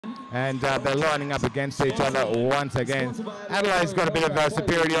And they're lining up against each other once again. Adelaide's got a bit of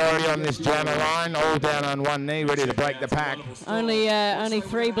superiority on this jammer line, all down on one knee, ready to break the pack. Only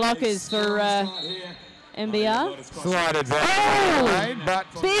 3 blockers for NBR. Slight advantage, but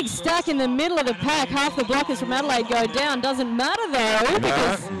big stack in the middle of the pack. Half the blockers from Adelaide go down. Doesn't matter though,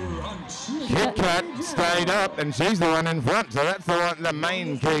 because Kit Kat stayed up, and she's the one in front, so that's the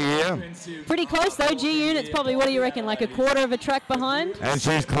main key here. Pretty close though. G Unit's probably, what do you reckon, like a quarter of a track behind? And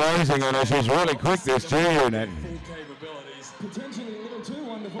she's closing on her. She's really quick, this G Unit.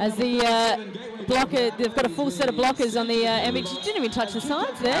 As the blocker, they've got a full set of blockers on the MX. She didn't even touch the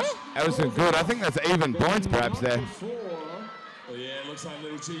sides there. That was good. I think that's even points perhaps there. Yeah, it looks like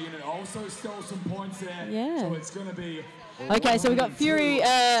Little G Unit also stole some points there. Yeah. So it's going to be... Okay, so we've got Fury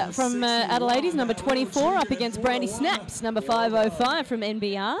from Adelaide's, number 24, up against Brandy Snaps, number 505 from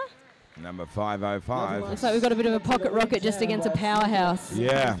NBR. Number 505. Looks like we've got a bit of a pocket rocket just against a powerhouse.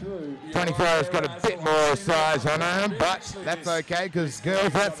 Yeah. 24's got a bit more size on her, but that's okay because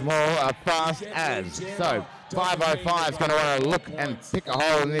girls that small are fast as. So 505's going to want to look and pick a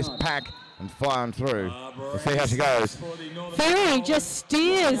hole in this pack and fly on through. We'll see how she goes. Fury just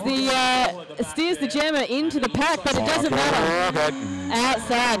steers the jammer into the pack, but it doesn't matter.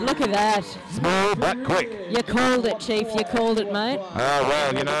 Outside, look at that. Small but quick. You called it, Chief. You called it, mate. Oh,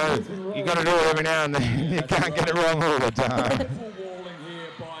 well, you know, you got to do it every now and then. You can't get it wrong all the time.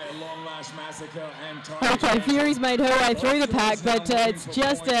 Okay, Fury's made her way through the pack, but it's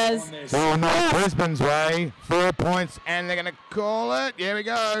just as... Oh, no, Brisbane's way. 4 points, and they're going to call it. Here we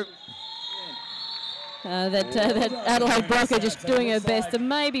go. That Adelaide blocker just doing her best to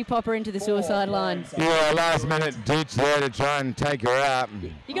maybe pop her into the suicide line. Yeah, last minute ditch there to try and take her out.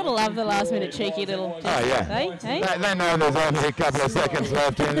 You got to love the last minute cheeky little... Oh, yeah. Hey? They know there's only a couple of seconds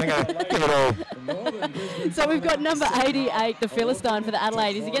left and they're going to give it all. So we've got number 88, the Philistine for the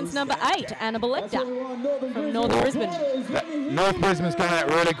Adelaide, is against number 8, Anna Belecta from North Brisbane. North Brisbane's come out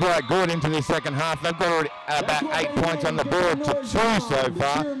really quite good into the second half. They've got already about 8 points on the board to 2 so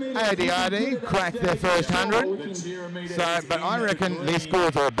far. ADRD cracked their first 100. So, but I reckon these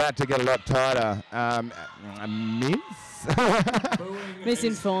scores are about to get a lot tighter.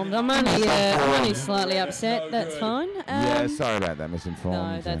 Misinformed. I'm only slightly upset. That's fine. Yeah, sorry about that,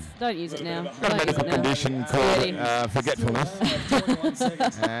 misinformed. No, don't use it now. Got a medical condition called forgetfulness.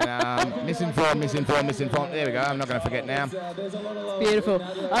 And misinformed. There we go. I'm not going to forget now. Beautiful.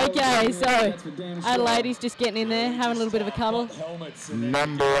 Okay, so Adelaide's just getting in there, having a little bit of a cuddle.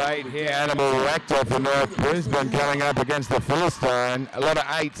 Number 8 here, Animal Rector for North Brisbane coming up against the Philistine. A lot of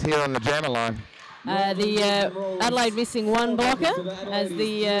 8s here on the jammer line. The Adelaide missing 1 blocker as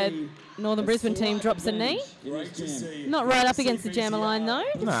the Northern Brisbane team drops a knee. Not right up against the jammer line though.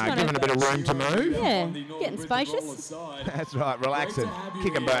 No, giving a bit of room to move. Yeah, getting spacious. That's right, relaxing,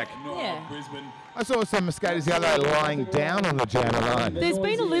 kicking back. Yeah. I saw some skaters the other day lying down on the jammer line. There's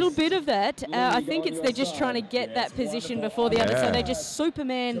been a little bit of that. I think they're just trying to get that position before the other, so they just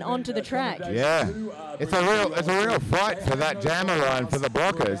Superman onto the track. Yeah, it's a real fight for that jammer line for the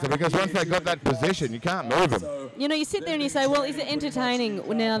blockers, because once they've got that position, you can't move them. You know, you sit there and you say, well, is it entertaining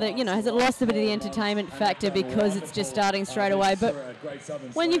now that, you know, has it lost a bit of the entertainment factor because it's just starting straight away? But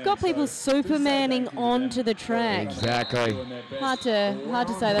when you've got people Supermaning onto the track, exactly, hard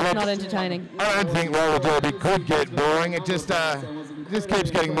to say that's not entertaining. I don't think roller derby could get boring. It just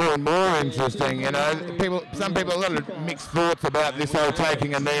keeps getting more and more interesting. You know, some people, a lot of mixed thoughts about this whole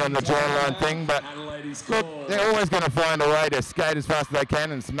taking a knee on the jammer line thing, but look, they're always going to find a way to skate as fast as they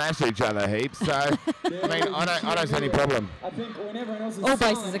can and smash each other heaps. So, I mean, I don't see any problem. All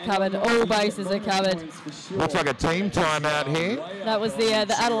bases are covered. All bases are covered. Looks like a team timeout here. That was the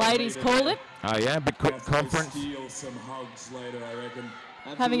Adelaide's called it. Oh yeah, big quick conference.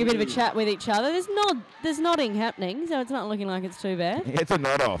 Having a bit of a chat with each other. There's nodding happening, so it's not looking like it's too bad. It's a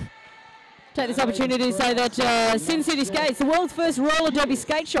nod off. Take this opportunity to say that Sin City Skates, the world's first roller derby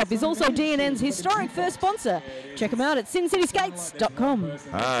skate shop, is also DNN's historic first sponsor. Check them out at sincityskates.com.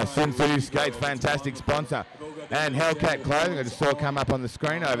 Sin City Skates, fantastic sponsor. And Hellcat Clothing, I just saw come up on the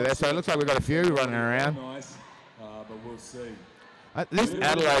screen over there, so it looks like we've got a few running around. But we'll see. This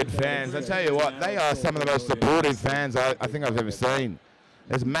Adelaide fans, I tell you what, they are some of the most supportive fans I think I've ever seen.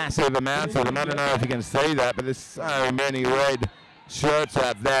 There's massive amounts of them. I don't know if you can see that, but there's so many red shirts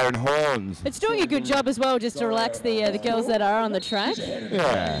out there and horns. It's doing a good job as well just to relax the girls that are on the track.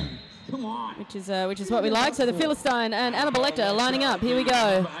 Yeah. which is what we like. So the Philistine and Annabelle Lecter lining up. Here we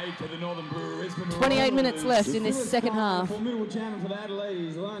go. 28 minutes left in this second half.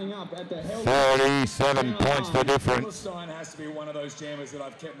 37 points the difference.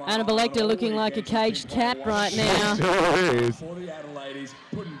 Annabelle Lecter looking like a caged cat right now. Sure is.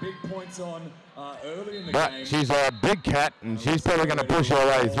 But she's a big cat, and she's probably going to push her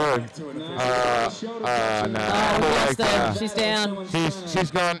way through. No. She's down.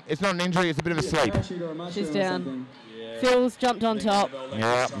 She's gone. It's not an injury, it's a bit of a sleep. She's down. Phil's jumped on top.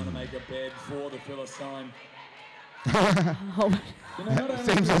 Yeah.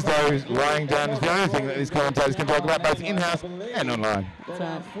 Seems as though lying down is the only thing that these commentators can talk about, both in-house and online.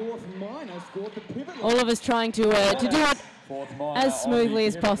 Right. All of us trying to do it as smoothly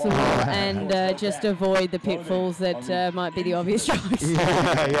as possible and just avoid the pitfalls that might be the obvious choice.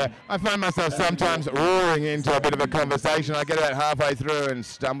 Yeah. I find myself sometimes roaring into a bit of a conversation. I get about halfway through and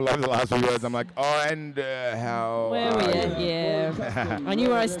stumble over the last few words. I'm like, oh, and how... Where are we at? Yeah. I knew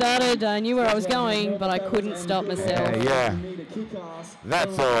where I started, I knew where I was going, but I couldn't stop myself. Yeah.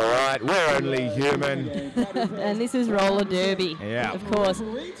 That's all right. We're only human. And this is roller derby. Yeah. Of course.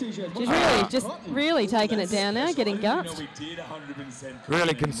 She's really taking it down now, getting gutsed.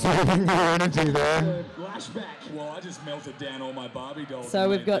 Really conserving your energy there. Well, I just melted down all my Barbie dolls. So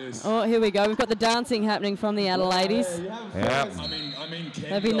we've got, here we go. We've got the dancing happening from the Adelaides. Yeah.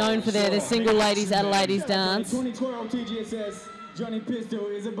 They've been known for their single ladies Adelaides dance. Here we go.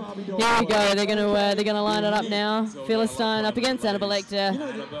 They're gonna line it up now. Philistine up against Annabelle Lecter.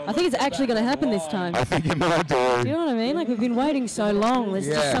 I think it's actually going to happen this time. I think it might do. You know what I mean? Like, we've been waiting so long. There's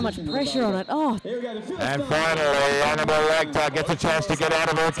just so much pressure on it. Oh. And finally, Annabelle Lecter gets a chance to get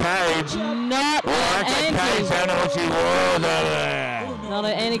out of her cage. Not an Not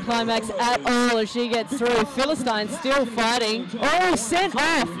an anticlimax at all as she gets through. Philistine still fighting. Oh, sent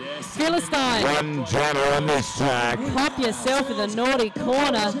off. Philistine. One jammer on this track. Pop yourself in the naughty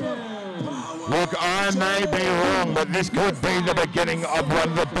corner. Look, I may be wrong, but this could be the beginning of one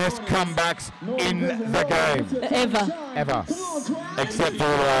of the best comebacks in the game. Ever. Except for the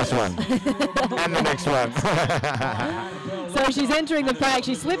last one. And the next one. So she's entering the pack.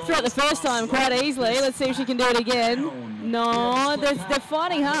 She slipped through it the first time quite easily. Let's see if she can do it again. No, they're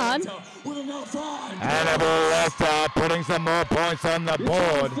fighting hard. Annabelle Lecter putting some more points on the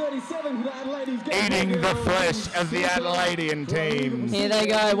board. Eating the flesh of the Adelaidean team. Here they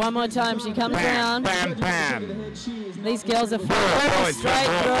go. One more time. She comes down. Bam, bam. These girls are falling straight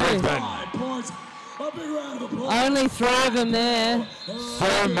through. Only 3 of them there.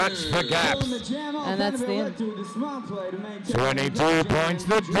 So much for gaps. And that's the end. 22 points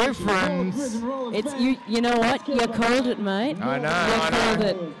the difference. It's you know what? You called it, mate. I know. You called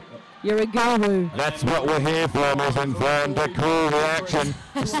it. You're a guru. That's what we're here for, Miss Infern, to cool the action.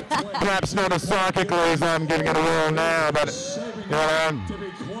 Perhaps not as psychically as I'm giving it a whirl now, but you know.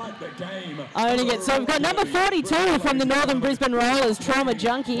 I only get, so we've got number 42 from the Northern Brisbane Rollers, Trauma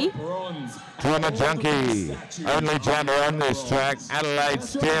Junkie. Trauma Junkie, only jammer on this track. Adelaide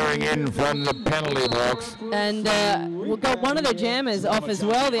staring in from the penalty box. And we've got one of the jammers off as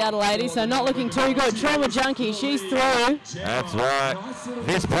well, the Adelaides, so not looking too good. Trauma Junkie, she's through. That's right.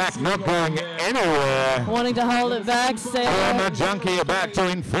 This pack not going anywhere. Wanting to hold it back. Trauma Junkie about to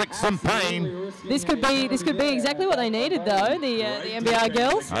inflict some pain. This could be exactly what they needed, though, the NBR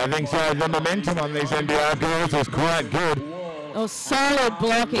girls. I think so. The momentum on these NBR girls is quite good. Oh, solid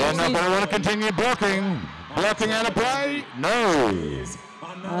blocking. They're not going to want to continue blocking. Blocking out of play? No.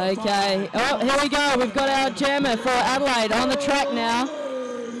 Okay. Oh, here we go. We've got our jammer for Adelaide on the track now.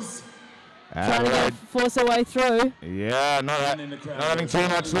 Trying to force her way through. Yeah, not having too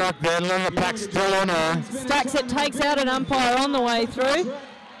much luck there. The pack's still on her. Stacks it, takes out an umpire on the way through.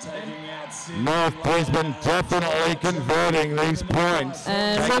 North Brisbane definitely converting these points.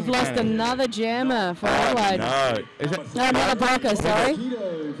 And we've lost another jammer for Adelaide. No. Is it? No, another blocker, sorry.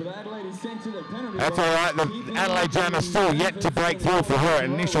 That's all right. The Adelaide jammer still yet to break through for her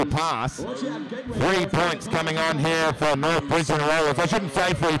initial pass. 3 points coming on here for North Brisbane Rollers. I shouldn't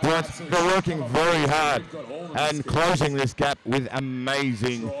say 3 points. They're working very hard and closing this gap with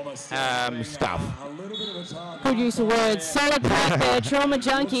amazing stuff. Good use of words. Solid pack there. Trauma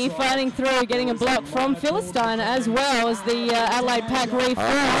Junkie fighting through, getting a block from Philistine as well as the Adelaide pack reforms.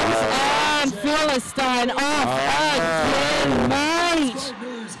 And Philistine off again, mate.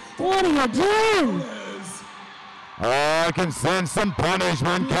 What are you doing? Oh, I can sense some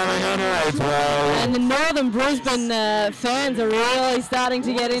punishment coming on as well. And the Northern Brisbane fans are really starting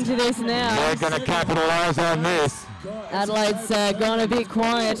to get into this now. They're going to capitalise on this. Adelaide's gone a bit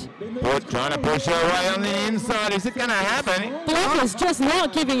quiet. Trying to push her away on the inside. Is it going to happen? Blocker's just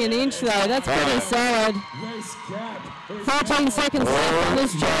not giving an inch though. That's pretty solid. 14 seconds left on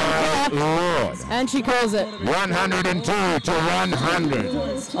this jump. Lord. And she calls it. 102 to 100.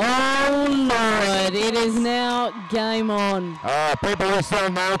 Oh Lord, it is now game on. People who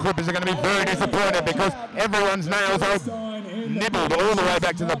sell nail clippers are going to be very disappointed because everyone's nails are nibbled all the way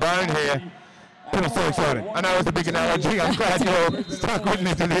back to the bone here. It was so exciting. I know it was a big analogy. I'm glad you're stuck with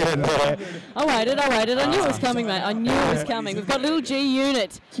me to the end there. I waited. I knew it was coming, mate. I knew it was coming. We've got little G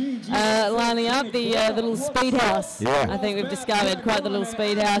unit lining up, the little speed house. Yeah. I think we've discovered quite the little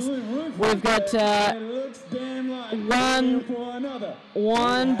speed house. We've got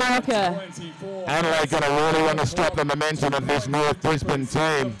one blocker. Adelaide going to really want to stop the momentum of this North Brisbane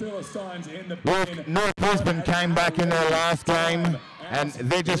team. Look, North Brisbane came back in their last game, and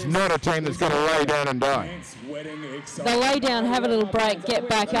they're just not a team that's going to lay down and die. They'll lay down, have a little break, get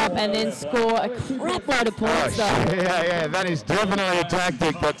back up, and then score a crap load of points. Yeah, that is definitely a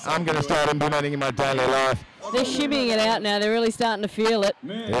tactic that I'm going to start implementing in my daily life. They're shimmying it out now. They're really starting to feel it.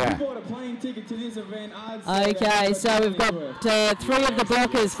 Yeah. Okay, so we've got 3 of the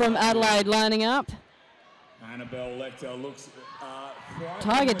blockers from Adelaide lining up. Annabelle Lecter looks...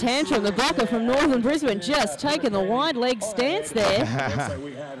 Tiger Tantrum, the blocker from Northern Brisbane, just taking the wide leg stance there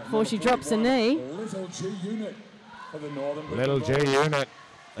before she drops a knee. Little G unit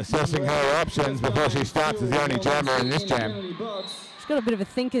assessing her options before she starts as the only jammer in this jam. She's got a bit of a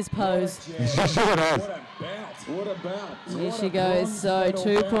thinker's pose. She sure does. Here she goes. So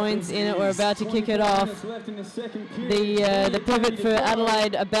 2 points in it. We're about to kick it off. The pivot for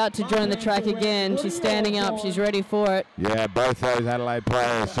Adelaide about to join the track again. She's standing up. She's ready for it. Yeah, both those Adelaide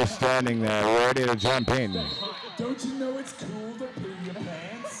players just standing there, ready to jump in. Don't you know it's cool to pee your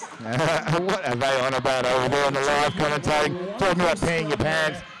pants? What are they on about over there on the live commentating? Talking about peeing your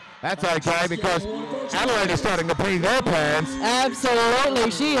pants. That's okay because Adelaide is starting to pee their pants. Absolutely.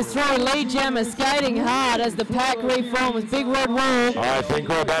 She is through lead jammer skating hard as the pack reforms. Big red wall. I think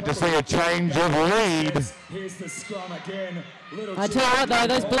we're about to see a change of lead. Here's the scrum again. I tell you what though,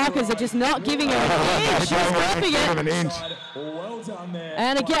 those blockers are just not giving her an inch. She's dropping it. Well done there.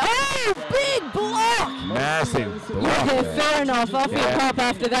 And again, oh, big block. Massive block. Yeah, fair enough. Off your pop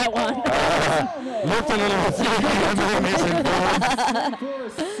after that one. Looked a little missing.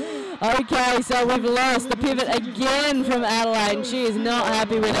 Okay, so we've lost the pivot again from Adelaide, and she is not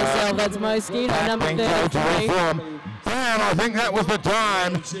happy with herself. That's Mosquito, number 33. Bam, I think that was the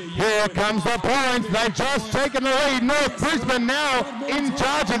time. Here comes the points. They've just taken the lead. North Brisbane now in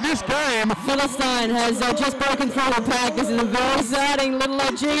charge of this game. Philistine has just broken through the pack. This is a very exciting little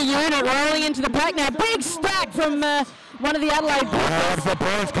G unit rolling into the pack now. Big stack from one of the Adelaide blockers. The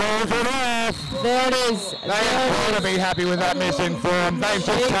points calls it off. There it is. They are going to be happy with that misinformed. They've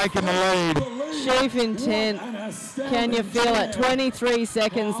just taken the lead. Chief intent. Can you feel it? 23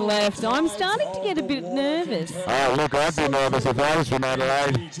 seconds left. I'm starting to get a bit nervous. Oh, look, I'd be nervous if I was from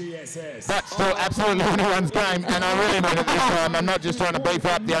Adelaide. That's still absolutely anyone's game, and I really mean it this time. I'm not just trying to beef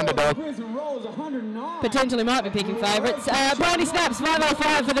up the underdog. Potentially might be picking favourites. Brody Snaps,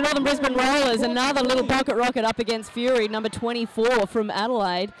 505 for the Northern Brisbane Rollers. Another little pocket rocket up against Fury, number 24 from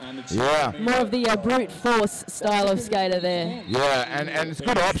Adelaide. Yeah. More of the brute force style of skater there. Yeah, and it's a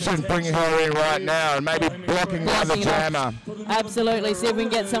good option bringing her in right now and maybe blocking the other jammer. Absolutely. See if we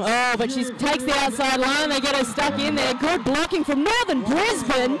can get some. Oh, but she takes the outside line. They get her stuck in there. Good blocking from Northern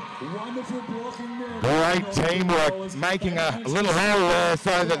Brisbane. Great teamwork, making a little hole there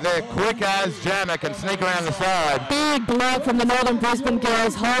so that their quick as jammer can sneak around the side. Big block from the Northern Brisbane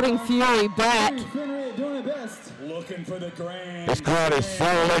girls, holding Fury back. Looking for the grand. This crowd is so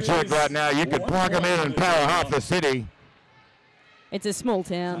electric right now. You could plug them in and power half the city. It's a small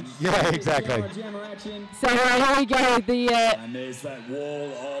town. Yeah, exactly. So here we go. And there's that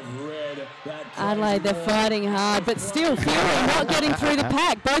wall of red. Adelaide, they're fighting hard, but still Fury not getting through the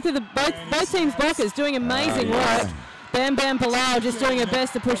pack. Both teams' blockers doing amazing work. Bam Bam Palau just doing her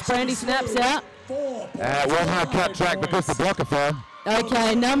best to push Brandy Snaps out. It wasn't a cut track because the blocker fell.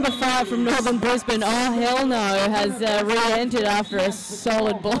 Okay, number 5 from Northern Brisbane, oh hell no, has re-entered after a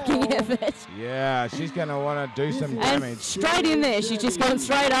solid blocking effort. Yeah, she's going to want to do some damage. And straight in there, she's just gone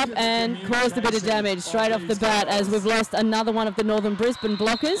straight up and caused a bit of damage straight off the bat as we've lost another one of the Northern Brisbane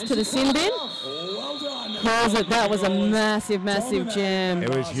blockers to the sin bin. calls it. That was a massive, massive jam.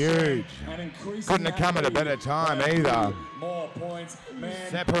 It was huge. Couldn't have come at a better time either.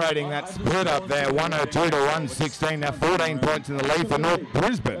 Separating that split up there, 102 to 116. Now 14 points in the lead for North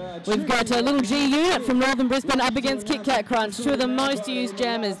Brisbane. We've got a little G unit from Northern Brisbane up against Kit Kat Crunch, two of the most used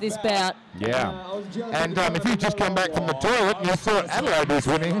jammers this bout. Yeah. And if you just come back from the toilet and you thought Adelaide was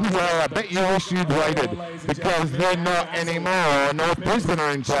winning, well, I bet you wish you'd waited, because they're not anymore. North Brisbane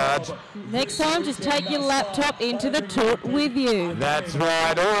are in charge. Next time, just take your laptop into the toot with you. That's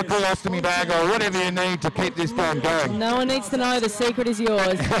right, or a colostomy bag or whatever you need to keep this game going. No one needs to know, the secret is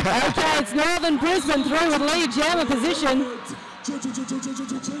yours. Okay, it's Northern Brisbane through with lead jammer position.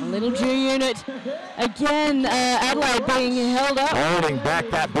 A little G unit. Again, Adelaide being held up. Holding back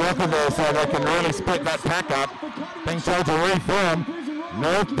that blocker there so they can really split that pack up. Being told to reform.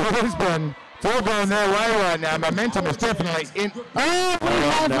 North Brisbane. It's all going their way right now. Momentum is definitely in. Oh, we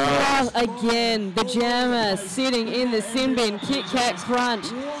have lost again. The jammer sitting in the sin bin. Kit Kat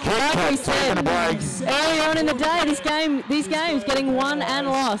Crunch. Like we said, early on in the day, these games getting won and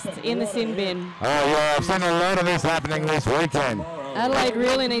lost in the sin bin. Oh yeah, I've seen a lot of this happening this weekend. Adelaide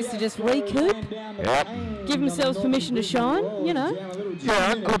really needs to just recoup. Yep. Give themselves permission to shine, you know.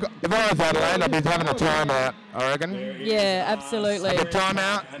 Yeah, look, if I was Adelaide, I'd be having a timeout, I reckon. Yeah, absolutely. Have a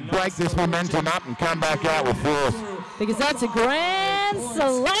timeout, break this momentum up and come back out with force. Because that's a grand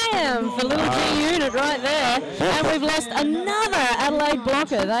slam for little G unit right there. And we've lost another Adelaide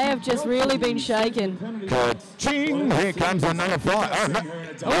blocker. They have just really been shaken. Ka-ching! Here comes another fight.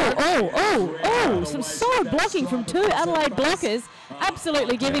 Oh, no. Some solid blocking from two Adelaide blockers.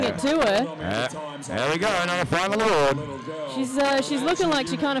 Absolutely giving it to her. There we go, another final award. She's looking like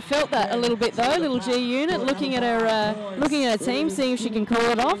she kind of felt that a little bit though. Little G unit looking at her team, seeing if she can call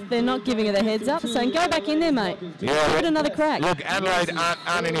it off. They're not giving her the heads up, saying go back in there, mate. Yeah, give it another crack. Look, Adelaide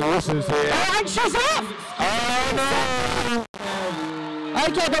aren't any wussers here. Oh, and she's off. Oh no!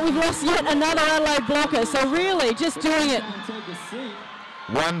 Okay, but we've lost yet another Adelaide blocker. So really, just doing it.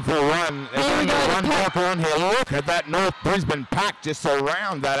 1 for 1. There's only one blocker on here. Look at that North Brisbane pack just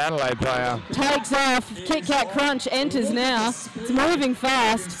surround that Adelaide player. Takes off. Kit Kat Crunch enters now. It's moving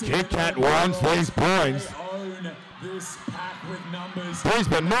fast. Kit Kat wants these points.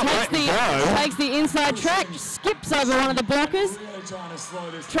 Brisbane not letting go. Takes the inside track, skips over one of the blockers,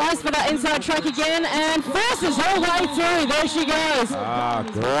 tries for that inside track again, and forces all the way through. There she goes. Ah,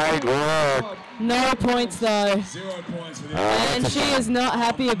 great work. No points though. And she is not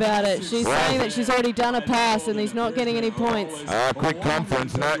happy about it. She's saying that she's already done a pass and he's not getting any points. Quick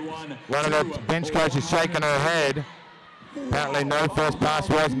conference. No, one of the bench coaches shaking her head. Apparently no first pass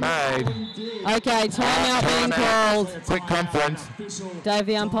was made. Okay, timeout being called. Quick conference. Dave,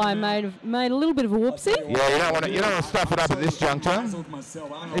 the umpire, made a little bit of a whoopsie. Yeah, you don't want to stuff it up at this juncture.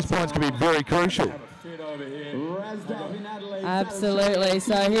 These points can be very crucial. Absolutely.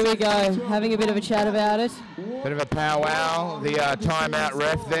 So here we go, having a bit of a chat about it. Bit of a powwow. The timeout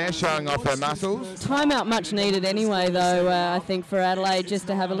ref there showing off her muscles. Timeout much needed anyway, though, I think, for Adelaide, just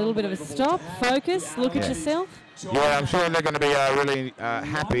to have a little bit of a stop, focus, look at yourself. Yeah, I'm sure they're going to be really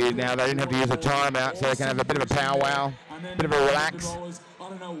happy now. They didn't have to use a timeout, so they can have a bit of a powwow, bit of a relax,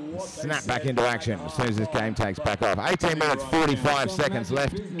 snap back into action as soon as this game takes back off. 18 minutes, 45 seconds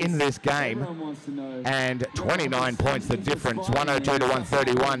left in this game, and 29 points the difference, 102 to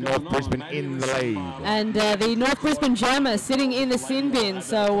 131, North Brisbane in the lead. And the North Brisbane Jammer sitting in the sin bin,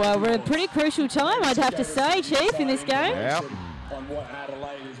 so we're at a pretty crucial time, I'd have to say, Chief, in this game. Yep. On what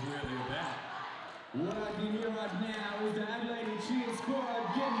Adelaide is really about. What I can hear right now is the Adelaide cheer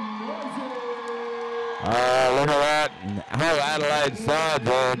squad getting noisy. Oh, look at that. Whole Adelaide side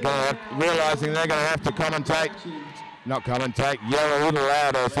there, realising they're going to have to yell a little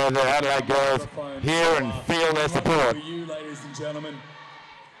louder so the Adelaide girls hear and feel their support. For you, ladies and gentlemen.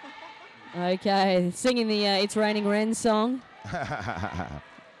 Okay, singing the It's Raining Ren song.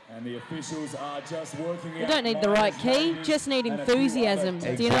 And the officials are just working We don't need the right key, just need enthusiasm.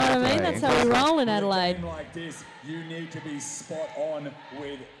 Exactly. Do you know what I mean? That's how we roll in Adelaide. Like this, you need to be spot on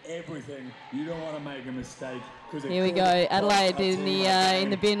with everything. You don't want to make a mistake. Here we go, Adelaide in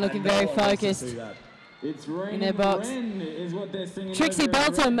the bin, looking very focused. In their box. Trixie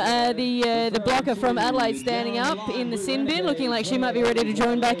Beltham, the blocker from Adelaide, standing up in the sin bin, looking like she might be ready to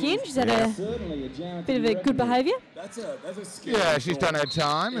join back in. She's had a bit of a good behaviour. Yeah, she's done her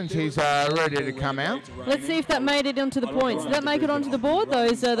time and she's ready to come out. Let's see if that made it onto the points. Did that make it onto the board,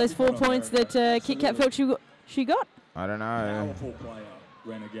 those 4 points that Kit Kat felt she got? I don't know.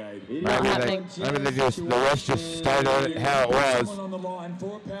 Renegade. Maybe the rest just stayed on it how it was. On the line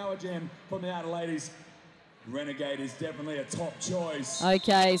for a power jam from the Adelaides. Renegade is definitely a top choice.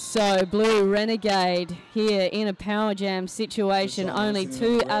 Okay, so Blue Renegade here in a power jam situation. Only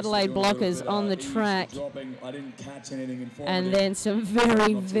 2 Adelaide blockers on the track. And then some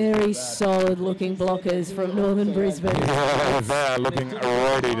very, very solid looking blockers from Northern Brisbane. Yeah, they're looking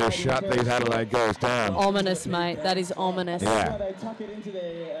ready to shut these Adelaide girls down. Ominous, mate. That is ominous. Yeah. They tuck it into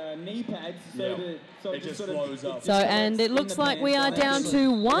their knee pads so it just flows up. So, and it looks like we are down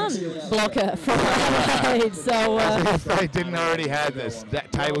to 1 blocker from Adelaide. So, if they didn't already have this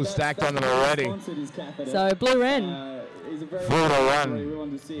table stacked on them already. So Blue Ren.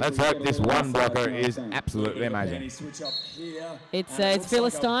 4-1. Let's hope this 1 blocker is absolutely amazing. It's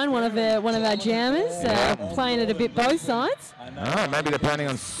Philistine, one of our jammers, playing it a bit both sides. Oh, maybe they're planning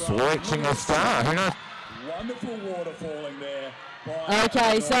on switching a star. Who knows? Wonderful water falling there.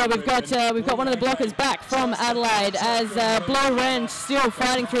 Okay, so we've got one of the blockers back from Adelaide as Blue Ren still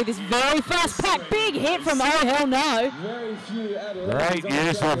fighting through this very fast pack. Big hit from Oh Hell No. Great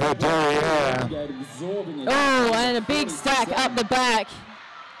use of it, yeah. Oh, and a big stack up the back.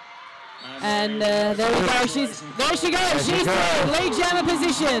 And there we go. There she goes. She's through. Lead jammer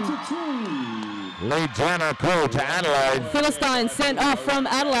position. Lead jammer call to Adelaide. Philistine sent off from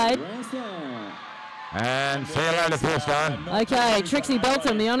Adelaide. And see you later, Philistine. Okay, Trixie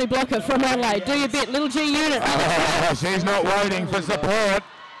Belton, the only blocker from Adelaide. Do your bit, Little G unit. She's not waiting for support.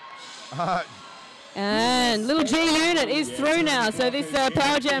 And Little G unit is through now. So this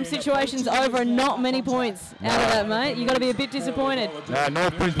power jam situation's over and not many points out of that, mate. You've got to be a bit disappointed.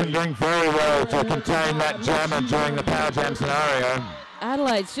 North Brisbane doing very well to contain that jammer during the power jam scenario.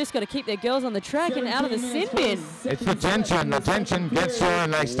 Adelaide's just got to keep their girls on the track and out of the sin bin. It's the tension. The tension gets through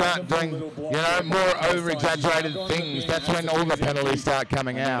and they start doing, more over-exaggerated things. That's when all the penalties start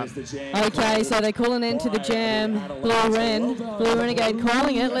coming out. Okay, so they call an end to the jam. Blue Renegade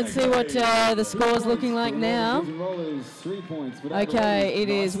calling it. Let's see what the score's looking like now. Okay, it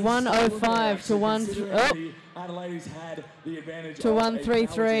is 105 to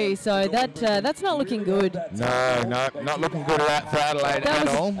 133. So that's not looking good. No, not looking good for Adelaide at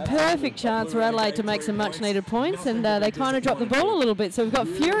all. That was a perfect chance for Adelaide to make some much-needed points, and they kind of dropped the ball a little bit. So we've got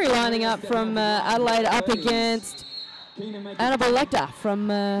Fury lining up from Adelaide up against Annabelle Lecter from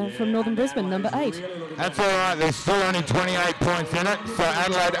Northern Brisbane, number 8. That's all right. There's still only 28 points in it, so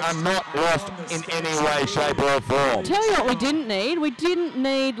Adelaide are not lost in any way, shape or form. Tell you what we didn't need. We didn't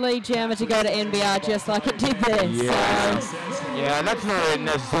need Lead Jammer to go to NBR just like it did there. Yeah, yeah, that's not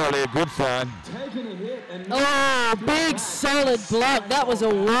necessarily a good sign. Oh, big solid block. That was a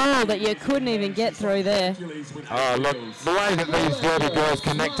wall that you couldn't even get through there. Oh, look, the way that these Derby girls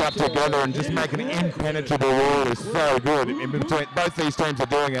connect up together and just make an impenetrable wall is so good. In between, both these teams are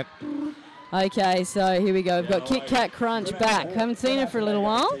doing it. Okay, so here we go. We've got Kit Kat Crunch back. Haven't seen her for a little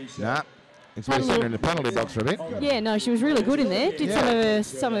while. Nah. It's been sitting in the penalty box for a bit. Yeah, no, she was really good in there. Did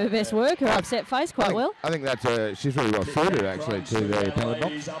some of her best work. Her upset face quite well. I think that's she's really well suited actually to the penalty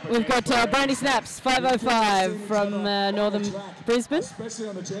box. We've got Brandy Snaps 505 from Northern Brisbane. Especially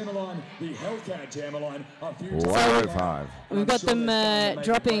on the jammer line, the Hellcat jammer line. 105. We've got them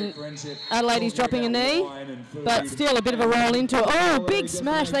dropping. Adelaide's dropping a knee, but still a bit of a roll into it. Oh, big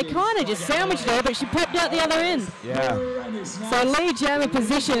smash! They kind of just sandwiched her, but she popped out the other end. Yeah. So lead jammer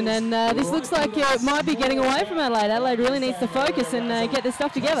position, and this looks like it might be getting away from Adelaide. Adelaide really needs to focus and get their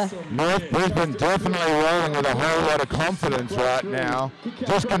stuff together. North Brisbane definitely rolling with a whole lot of confidence right now,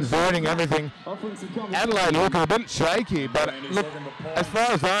 just converting everything. Adelaide looking a bit shaky, but look, as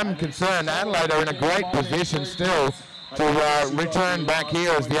far as I'm concerned, Adelaide are in a great position still to return back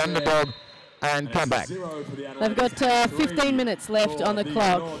here as the underdog and come back. They've got 15 minutes left on the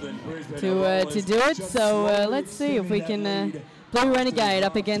clock to do it, so let's see if we can... Blue Renegade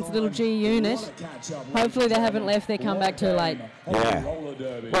up against Little G Unit. Hopefully they haven't left their comeback too late. Yeah.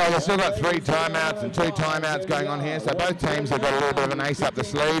 Well, they've still got 3 timeouts and 2 timeouts going on here, so both teams have got a little bit of an ace up the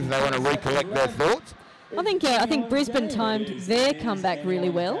sleeve. They want to recollect their thoughts. I think Brisbane timed their comeback really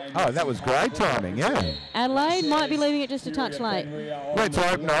well. Oh, that was great timing, yeah. Adelaide might be leaving it just a touch late. Let's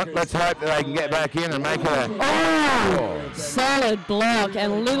hope not. Let's hope that they can get back in and make a... Oh! Solid block,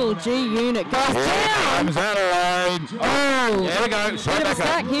 and Little G Unit goes down! Comes Adelaide. Oh! There we go. Bit of a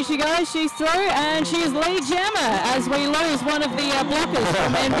stack. Here she goes. She's through, and she's lead jammer as we lose one of the blockers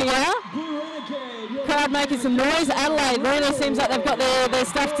from NBR. Crowd making some noise. Adelaide really seems like they've got their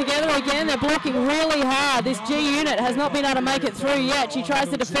stuff together again. They're blocking really hard. This G unit has not been able to make it through yet. She tries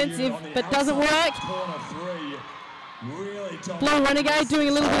the defensive, but doesn't work. Blue Renegade doing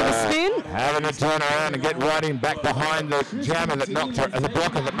a little bit of a spin. Having to turn around and get right in back behind the jammer that knocked her, the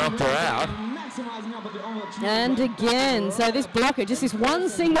blocker that knocked her out. And again, so this blocker, just this one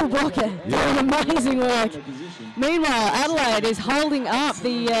single blocker, doing amazing work. Meanwhile, Adelaide is holding up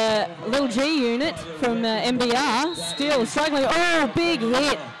the little G unit from NBR, still struggling. Oh, big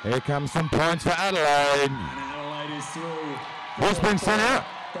hit. Here comes some points for Adelaide. Brisbane sent out.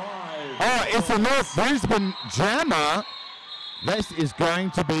 Oh, it's a North Brisbane jammer. This is going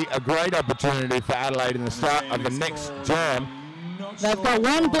to be a great opportunity for Adelaide in the start of the next jam. They've got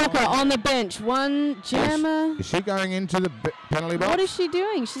one blocker on the bench, one jammer. Is she going into the penalty box? What is she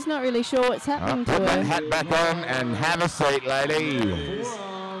doing? She's not really sure what's happening to her. Put that her. hat back on and have a seat, lady.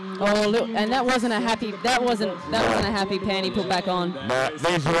 Oh look, and that wasn't a happy panty put back on. No,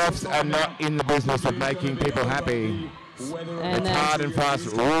 these refs are not in the business of making people happy. And it's hard and fast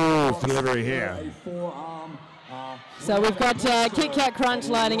rules delivery here. So we've got Kit Kat Crunch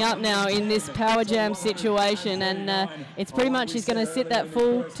lining up now in this power jam situation, and it's pretty much he's going to sit that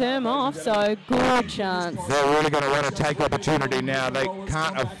full term off, so good chance. They're really going to want to take opportunity now. They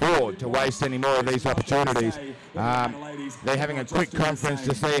can't afford to waste any more of these opportunities. They're having a quick conference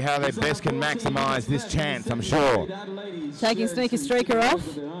to see how they best can maximise this chance, I'm sure. Taking Sneaker Streaker off.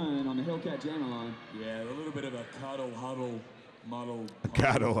 Yeah, a little bit of a cuddle, huddle, muddle.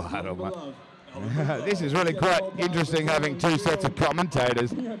 Cuddle, huddle. This is really quite interesting having two sets of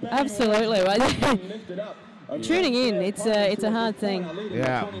commentators. Absolutely. Tuning in, it's a hard thing.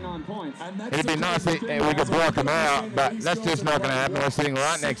 Yeah. It'd be nice if we could block them out, but that's just not going to happen. We're sitting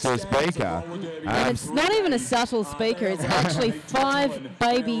right next to a speaker. And it's not even a subtle speaker. It's actually 5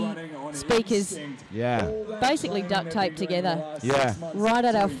 baby speakers. Yeah. Basically duct taped together. Yeah. Right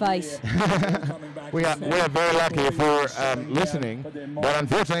at our face. We are very lucky if we're listening, but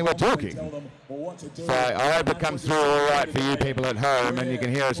unfortunately we're talking. So I hope it comes through all right for you people at home and you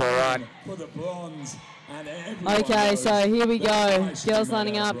can hear us all right. Okay, so here we go. Girls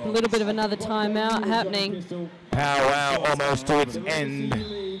lining up. A little bit of another timeout happening. Powwow almost to its end.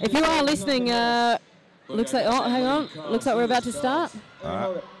 If you are listening, looks like, oh, hang on. Looks like we're about to start.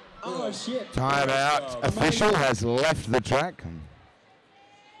 Oh, shit. Timeout official has left the track.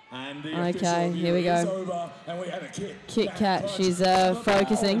 Okay, here we go. Kit Kat, she's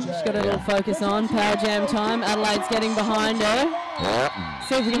focusing. She's got a little focus on. Power jam time. Adelaide's getting behind her. Yep.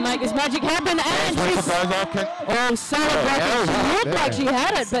 See if we can make this magic happen. And she's solid blocking. She looked like she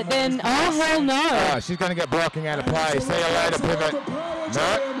had it, but then, oh, hell no. Oh, she's going to get blocking out of play. See you later, pivot.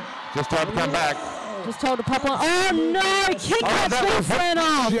 No, just told to come back. Just told to pop on. Oh no! Kit Kat's been sent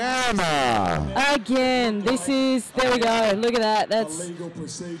off. Jammer. Again, this is. There we go. Look at that.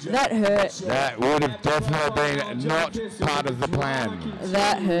 That hurt. That would have definitely been not part of the plan.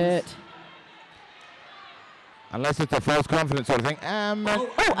 That hurt. Unless it's a false confidence sort of thing. And now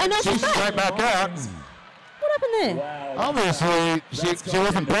she's straight back out. What happened there? Wow. Obviously, she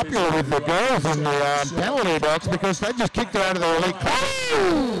wasn't popular with the girls in the penalty box because they just kicked her out of the elite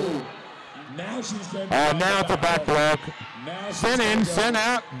class. Now it's a back block. Send in, send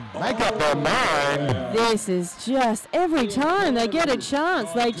out, make up their mind. This is just, every time they get a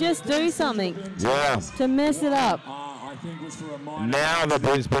chance, they just do something to mess it up. Now the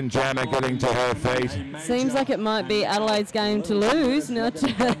Brisbane Jammer getting to her feet. Seems like it might be Adelaide's game to lose, not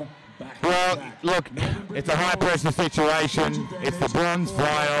Well, look, it's a high-pressure situation. It's the bronze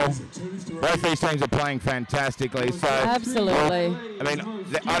final. Both these teams are playing fantastically. So, absolutely. I mean,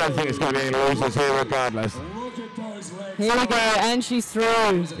 I don't think it's going to be any losers here regardless. Here we go, and she's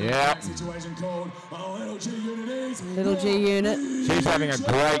through. Yeah. Little G unit. She's having a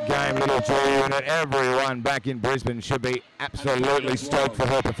great game, Little G unit. Everyone back in Brisbane should be absolutely stoked for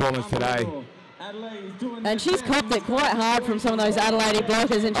her performance today. And she's copped it quite hard from some of those Adelaide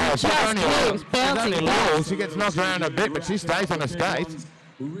blockers, and she just keeps bouncing back. She gets knocked around a bit, but she stays on her skates.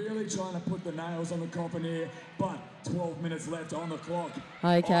 Really trying to put the nails on the coffin here, but 12 minutes left on the clock.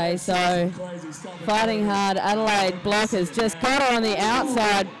 Okay, so fighting hard. Adelaide blockers just got her on the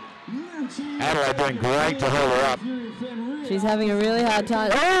outside. Adelaide doing great to hold her up. She's having a really hard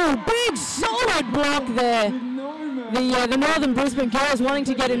time. Oh, big solid block there. The Northern Brisbane girls wanting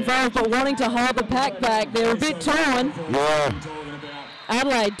to get involved, but wanting to hold the pack back. They're a bit torn. Yeah.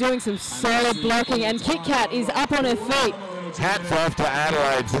 Adelaide doing some solid blocking, and Kit Kat is up on her feet. Hats off to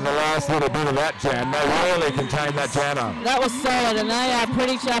Adelaide in the last little bit of that jam. They really contained that jammer. That was solid, and they are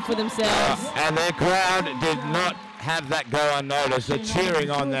pretty chuffed with themselves. And their crowd did not have that go unnoticed. They're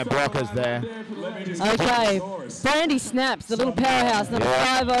cheering on their blockers there. Okay, Brandy Snaps, the little powerhouse, number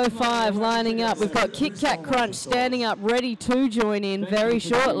 505 lining up. We've got Kit Kat Crunch standing up, ready to join in very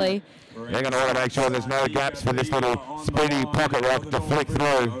shortly. They're going to want to make sure there's no gaps for this little speedy pocket rock to flick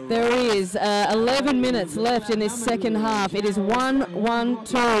through. There is 11 minutes left in this second half. It is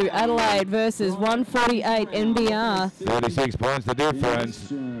 1-1-2 Adelaide versus 148 NBR. 36 points the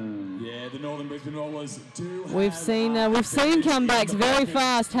difference. Yeah, the Northern Brisbane Rollers do. We've seen comebacks very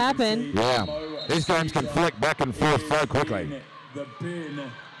fast happen. Yeah, these games can flick back and forth so quickly. The bin.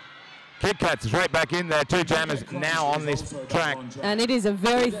 Kit Kat's right back in there. 2 jammers now on this track. And it is a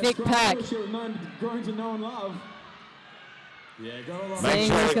very thick pack. Seeing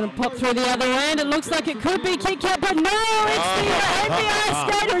who's going to pop through the other end. It looks like it could be Kit Kat, but no, it's the NBR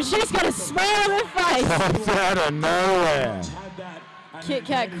skater, and she's got a smile on her face. Pops out of nowhere. Kit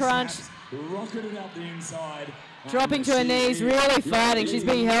Kat crunch. Rocketed up the inside. Dropping to her knees, really fighting. She's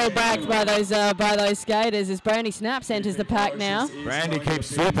being held back by those skaters as Brandy Snaps enters the pack now. Brandy keeps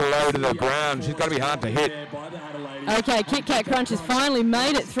super low to the ground. She's got to be hard to hit. Okay, Kit Kat Crunch has finally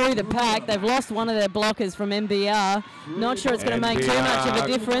made it through the pack. They've lost one of their blockers from NBR. Not sure it's going to make too much of a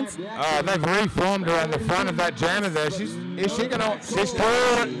difference. Oh, they've reformed around the front of that jammer there. Is she going to? She's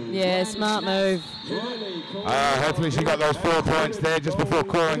caught it. Yeah, smart move. Hopefully she got those 4 points there just before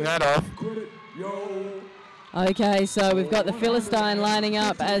calling that off. Okay, so we've got the Philistine lining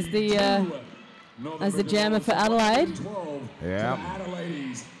up as the jammer for Adelaide. Yeah.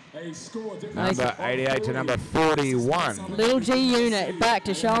 Number 88 to number 41. Little G unit back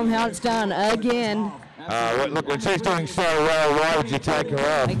to show them how it's done again. Look, when she's doing so well, why would you take her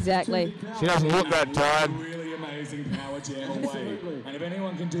off? Exactly. She doesn't look that tired. Really amazing power jam away. And if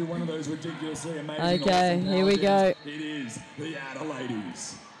anyone can do one of those ridiculously amazing, okay, here we go. It is the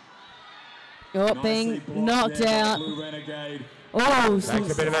Adelaides. Oh, being knocked out. Oh,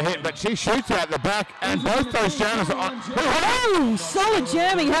 takes a bit of a hit, but she shoots out the back, and both those jammers are on. Oh, solid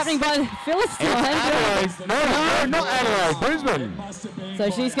jamming happening by Philistine. Adelaide. No, not Adelaide, Brisbane. So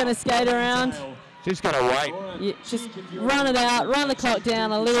she's going to skate around. She's going to wait. Yeah, just run it out, run the clock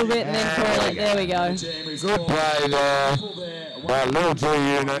down a little bit, and then call it. There we go. Good play there by Little G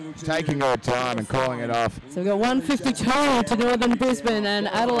unit, taking her time and calling it off. So we've got 152 to Northern Brisbane and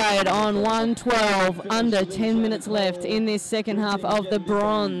Adelaide on 112, under 10 minutes left in this second half of the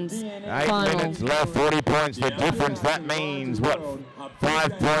bronze 8 final. minutes left, 40 points the difference. That means, what,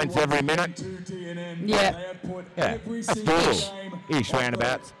 5 points every minute? Yeah. Yeah, that's doable. Ish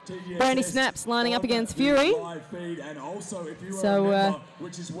roundabouts. Brandy Snaps lining up against Fury. So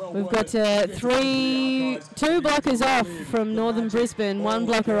we've got 2 blockers off from Northern Brisbane, 1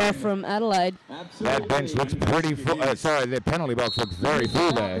 blocker off from Adelaide. That bench looks pretty full. Sorry, the penalty box looks very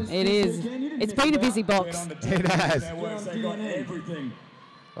full there. It is. It's been a busy box. It has.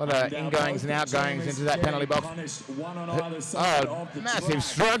 A lot of ingoings and outgoings into that penalty box. Oh, massive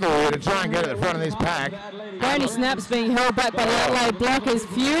struggle here to try and get at the front of this pack. Brandy Snaps being held back by the Adelaide blockers.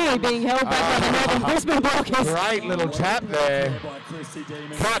 Fury being held back by the Northern Brisbane blockers. Great little tap there.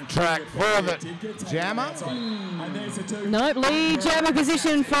 Front track for the jammer. Nope, lead jammer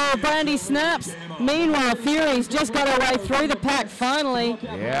position for Brandy Snaps. Meanwhile, Fury's just got her way through the pack finally.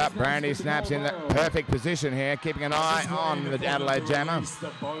 Yeah, Brandy Snaps in the perfect position here, keeping an eye on the Adelaide jammer.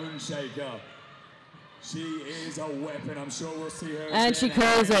 Bone shaker. She is a weapon. I'm sure we'll see her. And she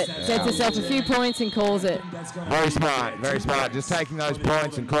calls it. Sets herself a few points and calls it. Very smart, very smart. Just taking those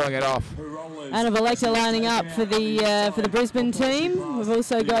points and calling it off. Anna Valecta lining up for the Brisbane team. We've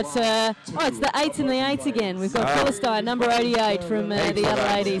also got it's the 8s and the 8s again. We've got Philistine, number 88 from the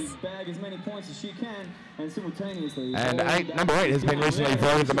Adelaides. And number 8 has been recently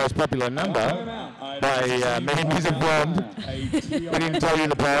voted the most popular number by many misinformed. We didn't tell you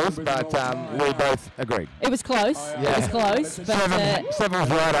the polls, but we both agreed. It was close. Yeah. It was close. But 7 was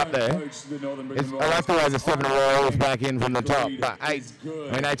right up there. I like the way the 7 rolls back in from the top, but 8, I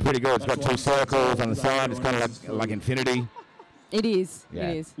mean 8's pretty good. It's got 2 circles on the side. It's kind of like infinity. It is. Yeah.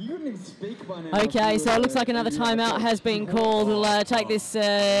 It is. Okay, so it looks like another timeout has been called. We'll take this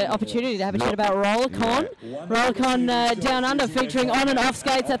opportunity to have a chat about RollerCon. RollerCon Down Under, featuring on and off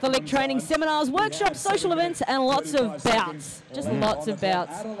skates, athletic training, seminars, workshops, social events, and lots of bouts. Just lots of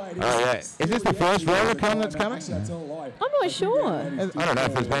bouts. Oh, yeah. Is this the first RollerCon that's coming? I'm not sure. I don't know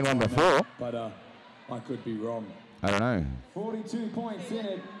if there's been one before. But I could be wrong. I don't know. 42 points in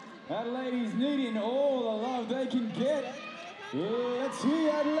it. Adelaide's needing all the love they can get. Let's see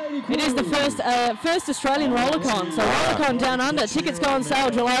Adelaide. It is the first Australian RollerCon, so RollerCon Down Under. Tickets go on sale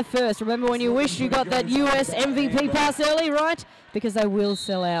July 1st. Remember when you wish you got that US MVP pass early, right? Because they will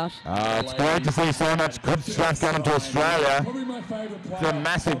sell out. It's great to see so much good stuff coming to Australia. It's a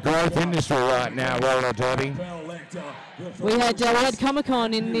massive growth industry right now, roller derby. We had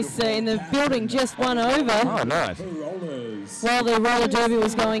Comic-Con in the building, just one over. Oh, nice. while the roller derby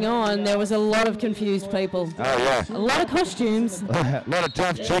was going on, there was a lot of confused people. Oh, yeah. A lot of costumes. A lot of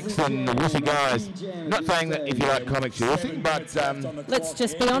tough chicks and wussy guys. Not saying that if you like comics you're wussy, but... let's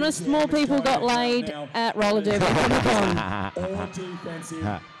just be honest, more people got laid at roller derby Comic-Con.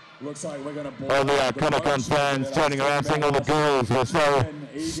 Looks like we're going to all the Comic-Con fans turning around saying all the girls were so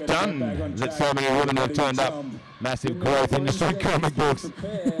stunned that so many women have turned up. Massive growth in the street comic books.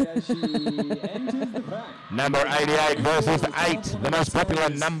 Number 88 versus 8, the most popular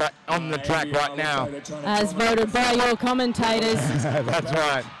number on the track right now. As voted by your commentators. That's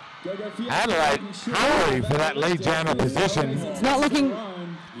right. Adelaide hungry for that lead jammer position. It's not looking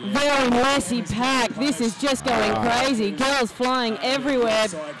very messy pack. This is just going crazy. Girls flying everywhere.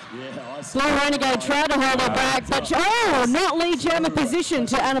 Blue Renegade tried to hold her back, but not lead jammer position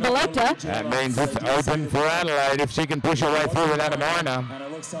to Annabelle Lecter. That means it's open for Adelaide if she can push her way through without a minor. And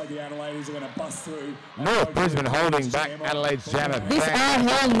it looks like the Adelaides are going to bust through. North Brisbane holding back Adelaide's jammer. This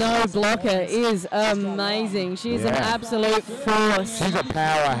her no blocker is amazing. She's an absolute force. She's a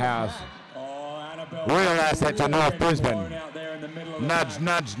powerhouse. Real asset to North Brisbane. Nudge,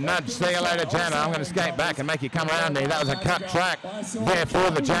 nudge, nudge. See you later, jammer. I'm going to skate back and make you come around me. That was a cut track there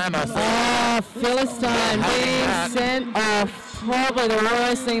for the jammer. Philistine being sent off. Probably the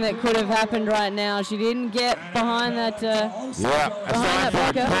worst thing that could have happened right now. She didn't get behind that. Aside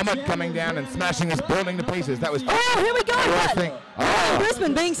from a comet coming down and smashing this building to pieces. That was. Oh, here we go.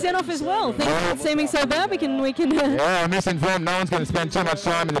 Brisbane being sent off as well. Things not seeming so bad. We can. Yeah, I'm misinformed. No one's going to spend too much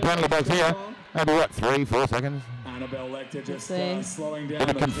time in the penalty box here. Maybe what, 3-4 seconds? Annabelle Lecter just slowing down. Bit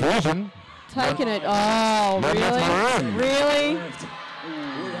of confusion. Taking it. Oh, really?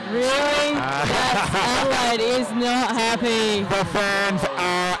 Really? Adelaide is not happy. The fans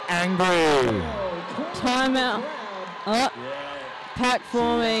are angry. Timeout. Oh, pack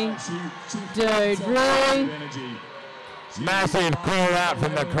for me. Dude, really? Massive call out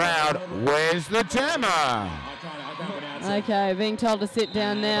from the crowd. Where's the jammer? Okay, being told to sit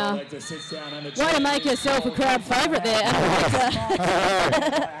down now. Way to make yourself a crowd favourite there,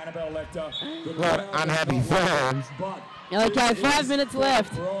 Annabelle Lecter. What unhappy fans. Okay, 5 minutes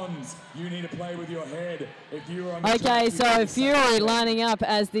left. You need to play with your head. Okay, so Fury lining up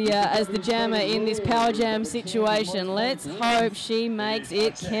as the jammer in this power jam situation. Let's hope she makes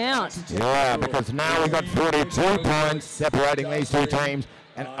it count. Yeah, because now we've got 42 points separating these two teams.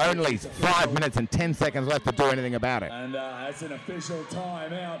 And only 5 minutes and 10 seconds left to do anything about it. And that's an official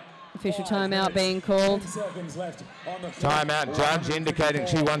timeout. Official timeout being called. 10 seconds left on the timeout judge indicating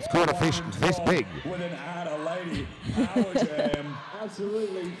she once caught a fish this big. With an Adelaide power jam.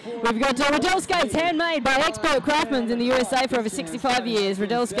 Absolutely. We've got Riddell Skates, handmade by expert craftsmen in the USA for over 65 years.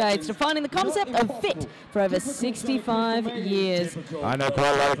 Riddell Skates, defining the concept of fit for over 65 years. I know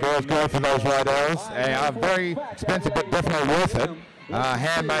quite a lot of girls go for those Riddels. They are very expensive, but definitely worth it.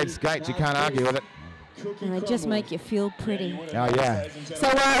 Handmade skates, you can't argue with it. And they just make you feel pretty. Oh, yeah. So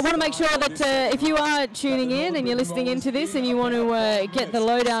I want to make sure that if you are tuning in and you're listening into this and you want to get the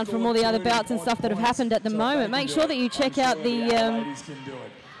lowdown from all the other bouts and stuff that have happened at the moment, make sure that you check out the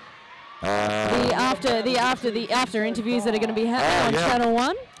after interviews that are going to be happening on Channel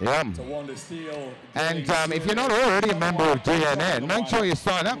 1. Yeah. And if you're not already a member of DNN, make sure you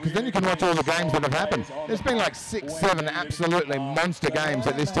sign up, because then you can watch all the games that have happened. There's been like 6-7 absolutely monster games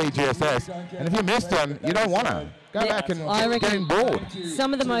at this TGSS, and if you missed them, you don't want to. Go back and get in board.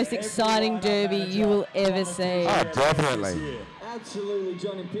 Some of the most exciting derby you will ever see. Oh, definitely. Absolutely,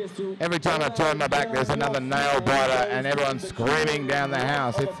 Johnny Pistol. Every time I turn my back, there's another nail biter, and everyone's screaming down the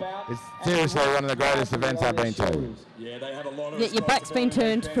house. It's seriously one of the greatest events I've been to. Yeah, they have a lot of. Yeah, your back's been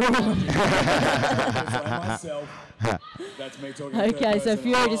turned for all. Okay, so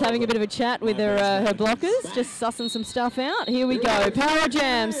Fury just having a bit of a chat with her blockers, just sussing some stuff out. Here we go, power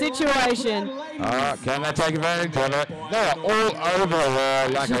jam situation. Can they take advantage of it? They're all over her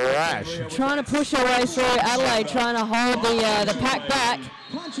like a rash. Trying to push her way through. Adelaide trying to hold the pack back.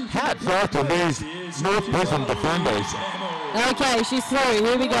 Hats off to these North Brisbane defenders. Okay, she's through.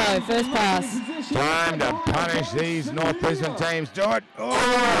 Here we go, first pass. Time to punish these North Brisbane teams. Do it.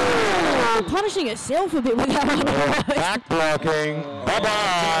 Oh, punishing herself a bit with that one. Back blocking.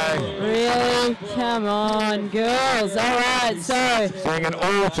 Bye-bye. Really? Come on, girls. All right, so. Seeing an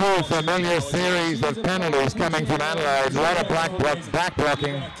all too familiar series of penalties coming from Adelaide. A lot of back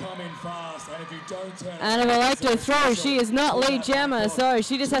blocking. Annabelle Lecter through. She is not lead jammer, so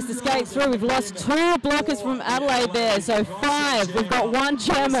she just has to skate through. We've lost 2 blockers from Adelaide there, so 5. We've got 1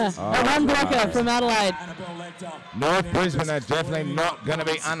 jammer, one blocker from Adelaide. North Brisbane are definitely not going to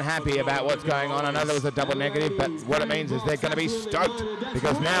be unhappy about what's going on. I know there was a double negative, but what it means is they're going to be stoked,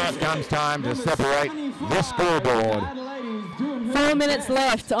 because now it comes time to separate the scoreboard. 4 minutes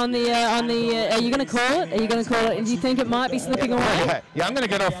left on the. Are you going to call it? Are you going to call it? Do you think it might be slipping away? Yeah, I'm going to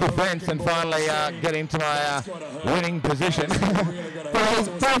get off the fence and finally get into my winning position.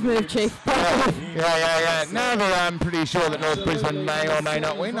 Brave move, Chief. Yeah. Now that I'm pretty sure that North Brisbane may or may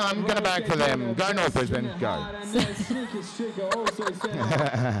not win, I'm going to back for them. Go North Brisbane, go.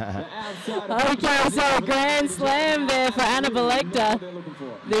 Okay, so a grand slam there for Anna Belecta,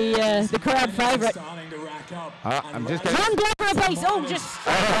 the crowd favourite. I'm just going One blocker apiece. Oh, just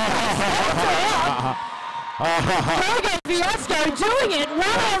Jorge Fiasco doing it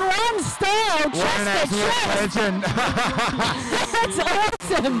one-on-one style, chest to chest. That's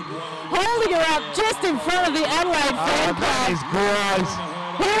awesome. Holding her up just in front of the Adelaide fan club. That is gross.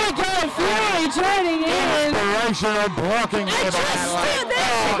 Here we go, Fury joining in. Inspirational blocking there by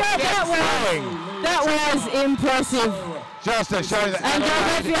Adelaide. That was impressive. Just to show that. And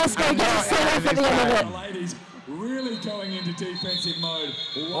Jorge Fiasco gets set up at the end of it. Really going into defensive mode.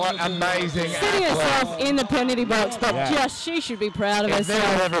 What amazing Sitting herself in the penalty box, but just she should be proud of herself. If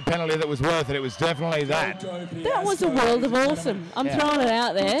herself. there was ever a penalty that was worth it, it was definitely that. That was a world of awesome. I'm throwing it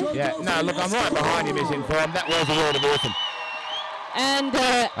out there. Yeah, no, look, I'm right behind you, Misinformed. That was a world of awesome. And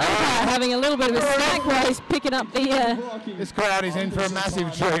having a little bit of a snack while he's picking up the... This crowd is in for a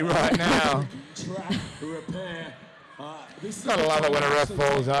massive treat right now. Gotta love it when a ref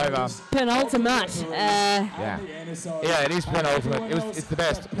falls over. Penultimate. Yeah, it is penultimate. It's the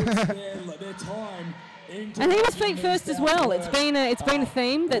best. And he must speak first as well. It's been a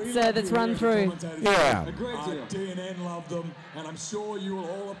theme that's run through. Yeah.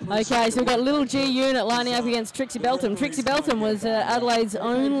 Okay, so we've got Little G Unit lining up against Trixie Beltham. Trixie Beltham was Adelaide's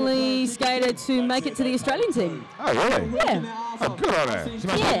only skater to make it to the Australian team. Oh, really? Yeah. Oh, good on her. She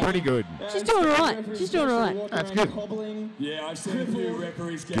must be pretty good. She's doing all right. That's good. Yeah, I've seen a few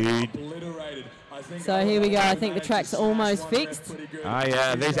referees get obliterated. So here we go. I think the track's almost fixed. Oh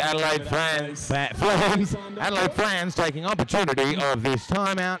yeah, these Adelaide fans taking opportunity of this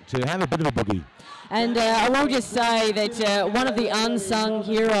timeout to have a bit of a boogie. And I will just say that one of the unsung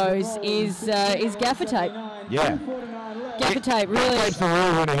heroes is Gaffer Tape. Yeah. Gaffer Tape, really. Tape's the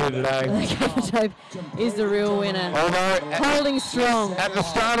real winner here today. Gaffer Tape is the real winner. Although, holding strong. At the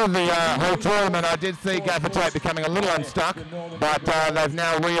start of the whole tournament, I did see Gaffer Tape becoming a little unstuck, but they've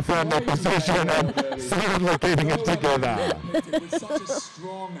now reaffirmed their position and solidly keeping it together. It was such a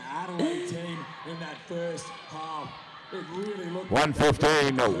strong Adelaide team in that first half. It really looked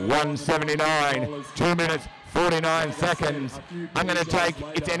 1:15, 1:79, 2 minutes, 49 seconds. I'm going to take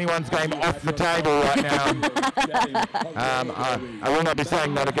It's Anyone's Game off the table right now. I will not be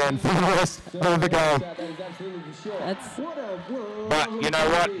saying that again for the rest of the game. But you know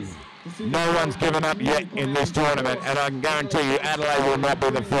what? No one's given up yet in this tournament, and I can guarantee you Adelaide will not be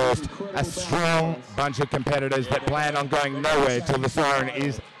the first. A strong bunch of competitors that plan on going nowhere till the siren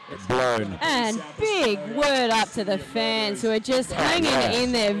is blown. And big word up to the fans who are just hanging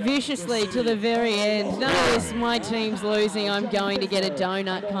in there viciously to the very end. None of this, my team's losing, I'm going to get a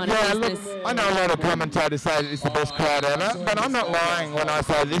donut kind of business. Look, I know a lot of commentators say it's the best crowd ever, but I'm not lying when I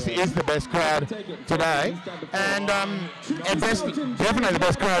say this is the best crowd today. And definitely the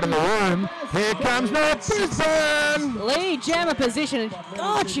best crowd in the room. Here comes North Brisbane! Lead jammer position.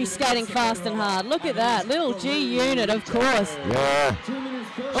 God, she's skating fast and hard. Look at that. Little G Unit, of course. Yeah.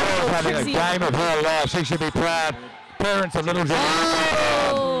 She's having a game of her life. She should be proud. Parents of Little G.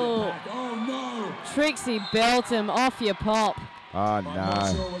 Oh, no. Trixie Beltham, off your pop. Oh,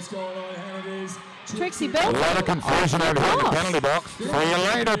 no. Trixie Beltham. A lot of confusion over here in the penalty box. See you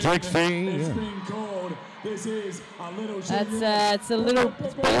later, Trixie. It's a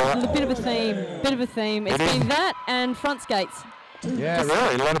bit of a theme. It's been that and front skates. Yeah,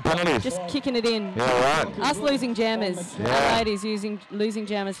 really, a lot of penalties. Just kicking it in. Yeah, right. Us losing jammers. Yeah. Adelaide is losing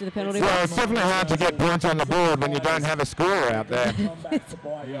jammers to the penalty box. Well, it's definitely hard to get points on the board when you don't have a scorer out there.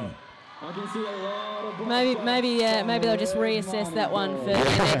 Maybe they'll just reassess that one for the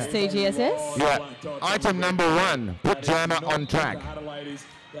next TGSS. Yeah. Item number 1, put jammer on track.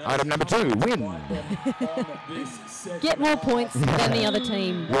 Item number 2, win. Get more points than the other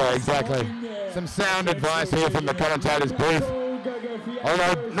team. Yeah, exactly. Some sound advice here from the commentators' booth.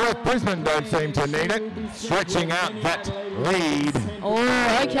 Although North Brisbane don't seem to need it, stretching out that lead. Oh,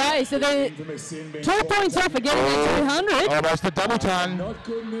 okay, so they're 2 points off of getting to 200. Almost a double ton.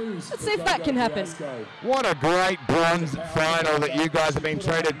 Let's see if that can happen. What a great bronze final that you guys have been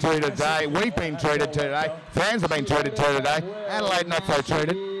treated to today. We've been treated to today. Fans have been treated to today. Adelaide not so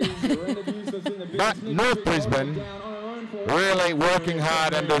treated. But North Brisbane really working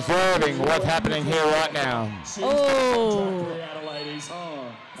hard and deserving what's happening here right now. Oh.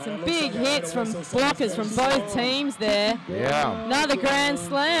 Some big hits from blockers from both teams there. Yeah. Another grand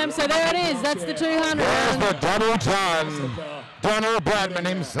slam. So there it is. That's the 200. There's the double ton. Donald Bradman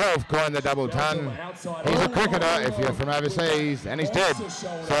himself coined the double ton. He's a cricketer if you're from overseas, and he's dead.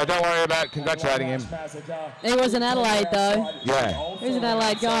 So don't worry about congratulating him. He was in Adelaide, though. Yeah. He was an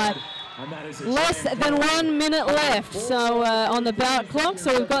Adelaide guy. Less than 1 minute left, so on the ballot clock.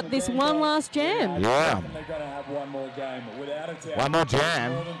 So we've got this one last jam. Yeah. One more jam. One more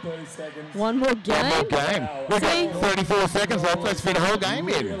game. One more game. We've got 34 seconds left. Let's fit a whole game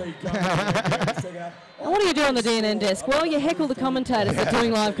in. What do you do on the DNN desk? Well, you heckle the commentators that are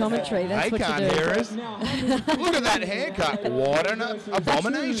doing live commentary. That's they what can't you do. hear us. Look at that haircut. What an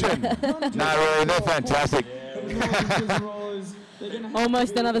abomination. No, really, they're fantastic.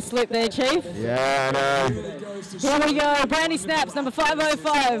 Almost another slip there, Chief. Yeah, I know. Here we go. Brandy Snaps, number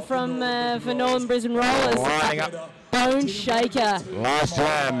 505 from for Northern Brisbane Rollers. Lining up. Bone Shaker. Last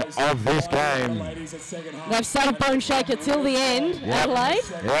jam of this game. They've set a Bone Shaker till the end, Adelaide.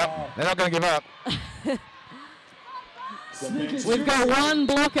 Yep, they're not going to give up. We've got one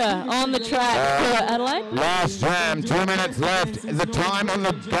blocker on the track for Adelaide. Last jam, 2 minutes left. The time on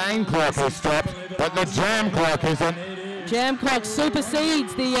the game clock has stopped, but the jam clock isn't. Jam clock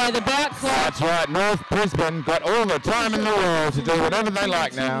supersedes the bout clock. That's right, North Brisbane got all the time in the world to do whatever they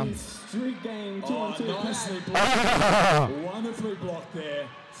like now. Street game, 2-on-2 Wonderfully blocked there.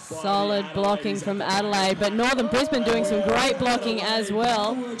 Solid blocking from Adelaide, but Northern Brisbane doing some great blocking as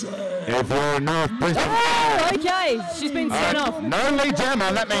well. If you're North Brisbane. Oh, okay. She's been sent off. No lead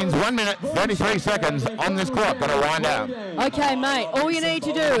jammer. That means 1 minute, 33 seconds on this clock. Going to wind out. Okay, mate. All you need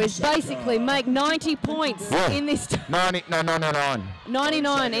to do is basically make 90 points in this. 90. No, 99.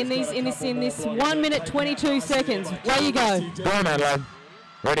 99 in this 1 minute 22 seconds. Where you go? Go on, Adelaide.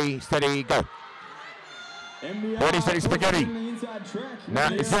 Ready, steady, go. Ready, steady, spaghetti. No,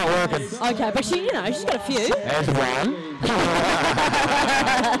 it's not working. Okay, but she's got a few. There's one.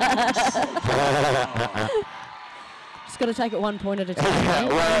 Just got to take it 1 point at a time.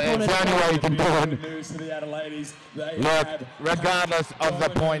 Well, it's the only way you can do it. Look, regardless of the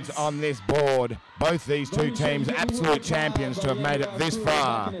points on this board, both these two teams absolute champions to have made it this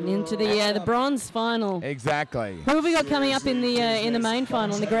far. Into the bronze final. Exactly. Who have we got coming up in the main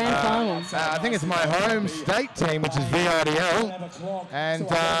final, in the grand final? I think it's my home state team, which is VRDL, and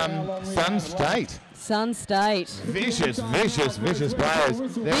Sun State. Sun State. Vicious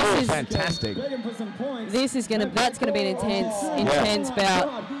players. They're all fantastic. That's gonna be an intense bout.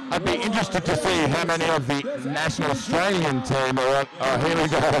 I'd be interested to see how many of the national Australian team are. Oh, here we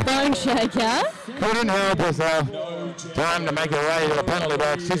go. Bone Shaker. Couldn't help herself. Time to make her way to the penalty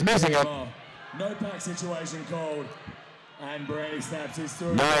box. She's missing it. No pack situation called. And Brandy Snaps his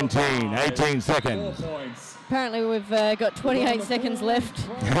through. 18 seconds. 4 points. Apparently we've got 28 seconds left.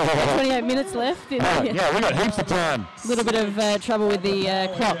 28 minutes left. Yeah, we got heaps of time. A little bit of trouble with the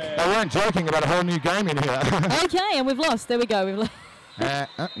clock. They weren't joking about a whole new game in here. Okay, and we've lost. There we go. We've lost. No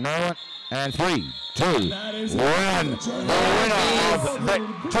one. And 3, 2, 1. The winner of the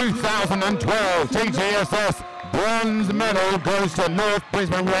 2012 TGSS bronze medal goes to North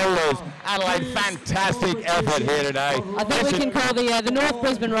Brisbane Rollers. Adelaide, fantastic effort here today. I think we can call the North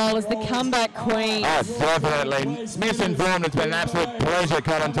Brisbane Rollers the comeback queens. Oh, definitely. Misinformed, it's been an absolute pleasure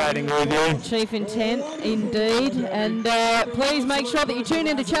commentating with you. Chief Intent, indeed. And please make sure that you tune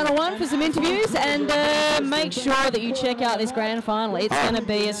into Channel 1 for some interviews, and make sure that you check out this grand final. It's going to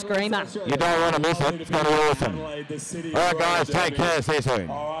be a screamer. You don't want to miss it. It's going to be awesome. All right, guys, take care. See you soon.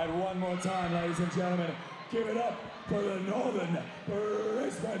 All right, one more time, ladies and gentlemen. Give it up for the Northern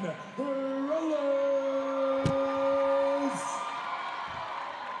Brisbane Rollers.